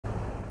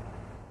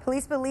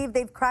Police believe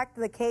they've cracked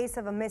the case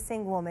of a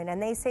missing woman, and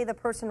they say the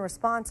person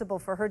responsible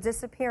for her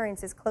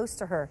disappearance is close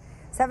to her.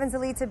 7's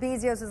Elitza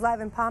Bezios is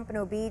live in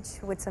Pompano Beach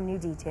with some new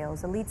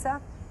details. Elitza?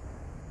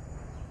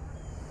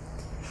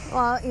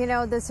 Well, you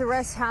know, this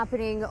arrest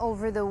happening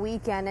over the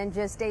weekend, and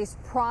just days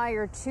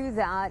prior to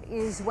that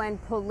is when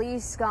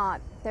police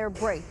got their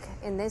break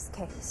in this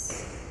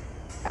case.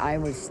 I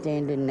was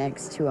standing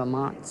next to a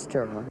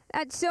monster.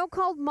 That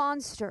so-called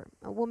monster,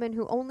 a woman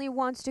who only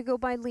wants to go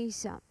by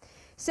Lisa,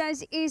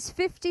 says is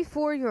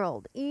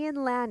 54-year-old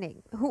Ian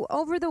Lanning, who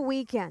over the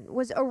weekend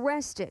was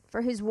arrested for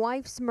his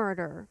wife's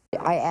murder.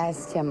 I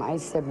asked him, I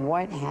said,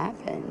 what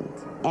happened?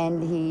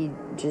 And he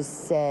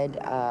just said,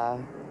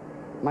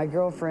 my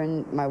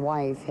girlfriend, my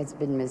wife, has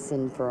been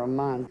missing for a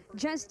month.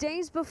 Just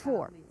days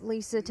before,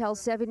 Lisa tells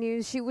 7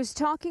 News she was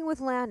talking with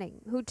Lanning,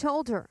 who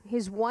told her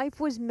his wife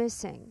was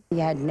missing. He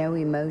had no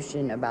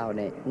emotion about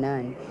it,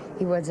 none.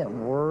 He wasn't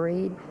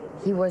worried.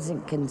 He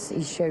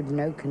showed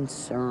no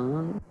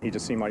concern. He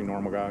just seemed like a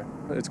normal guy.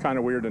 It's kind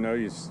of weird to know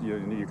you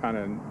kind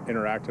of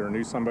interacted or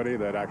knew somebody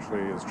that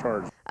actually is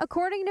charged.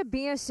 According to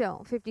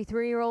BSO,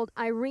 53-year-old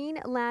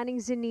Irene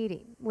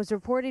Lanning-Zaniti was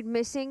reported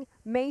missing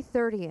May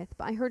 30th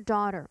by her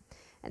daughter.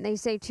 And they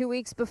say 2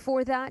 weeks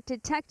before that,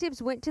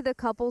 detectives went to the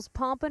couple's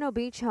Pompano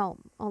Beach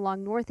home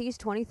along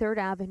Northeast 23rd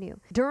Avenue.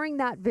 During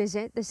that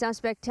visit, the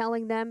suspect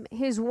telling them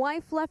his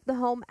wife left the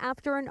home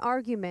after an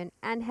argument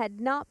and had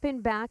not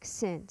been back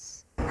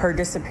since. Her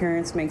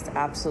disappearance makes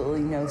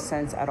absolutely no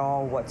sense at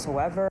all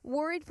whatsoever.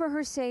 Worried for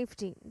her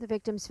safety, the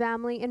victim's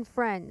family and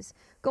friends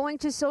going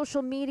to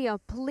social media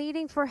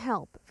pleading for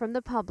help from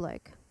the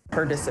public.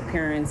 Her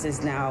disappearance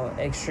is now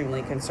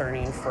extremely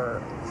concerning for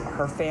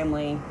her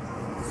family,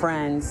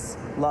 friends,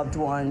 loved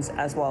ones,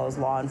 as well as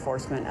law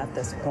enforcement at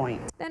this point.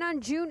 Then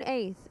on June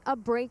 8th, a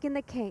break in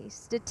the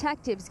case,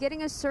 detectives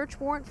getting a search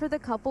warrant for the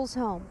couple's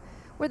home,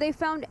 where they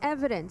found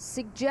evidence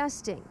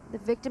suggesting the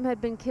victim had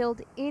been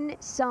killed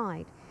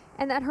inside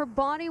and that her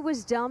body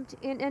was dumped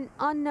in an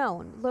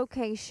unknown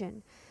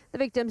location. The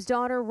victim's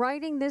daughter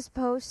writing this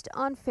post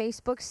on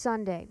Facebook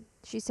Sunday.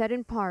 She said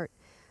in part,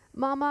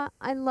 "Mama,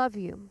 I love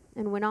you,"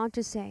 and went on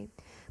to say,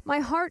 "My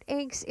heart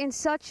aches in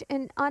such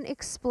an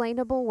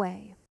unexplainable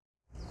way."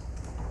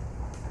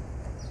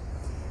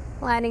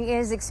 Lanning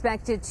is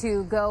expected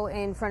to go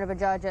in front of a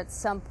judge at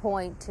some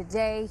point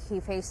today. He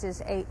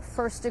faces a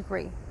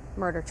first-degree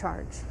murder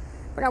charge.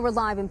 But now we're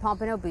live in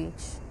Pompano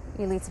Beach.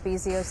 Elitza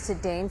Bezios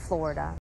today in Florida.